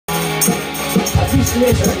Отличный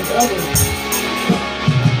вечер, не правда?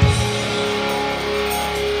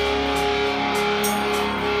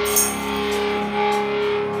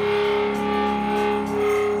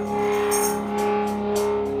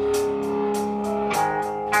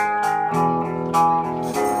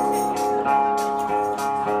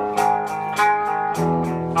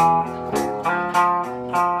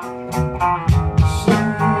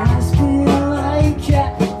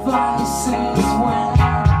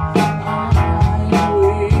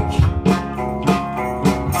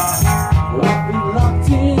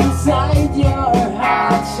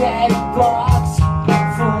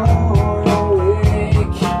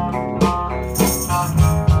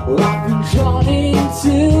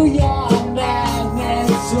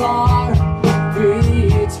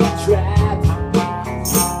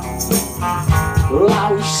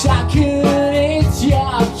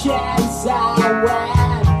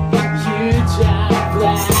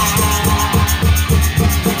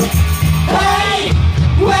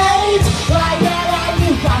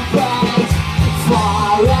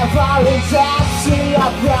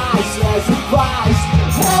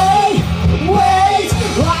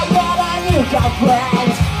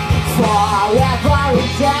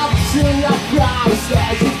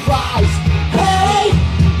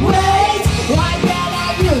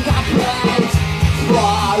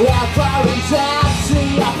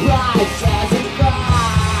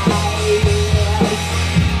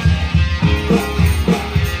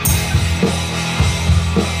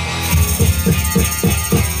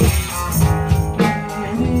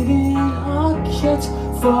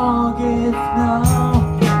 Forgive no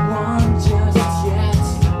one just yet.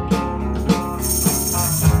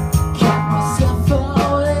 Got myself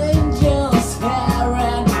all angel's hair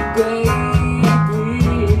and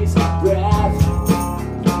baby's breath.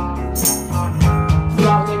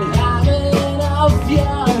 Flowing heaven of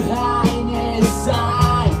your highness,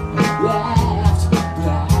 I left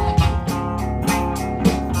black.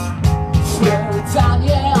 Swear it's on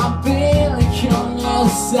you, I'm feeling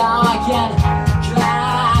curious, so I can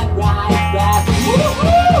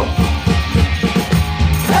sacrifice.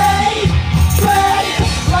 Hey, wait,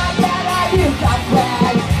 why did I do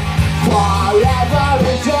complaints? Forever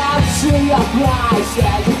in death to your price,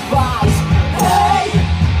 sacrifice. Hey,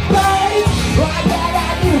 wait, why did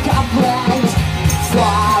I do complaints?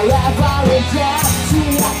 Forever in death to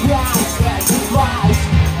your price, sacrifice.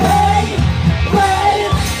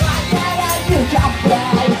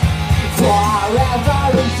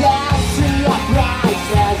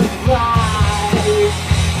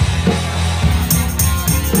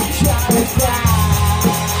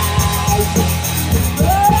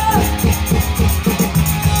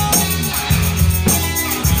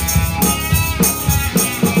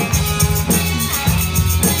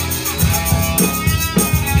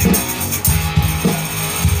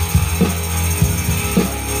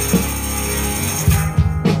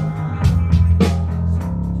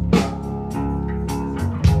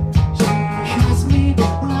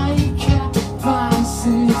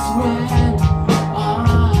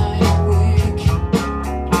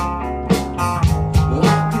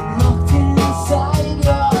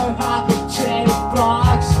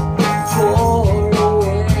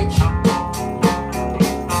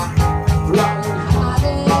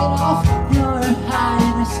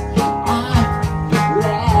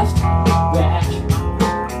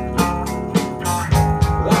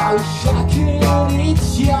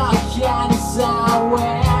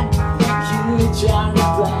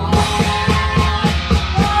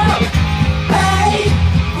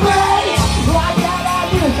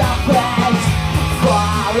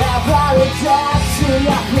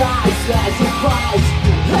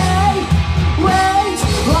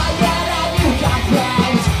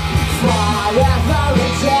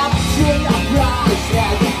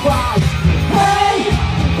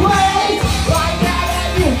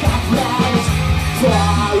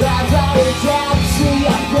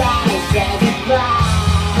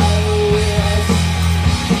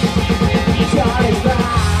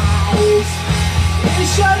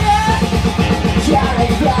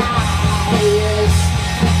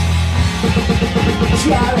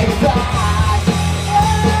 Sacrifice.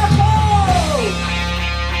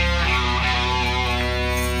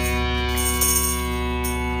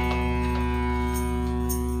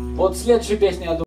 Вот следующая песня, я думаю.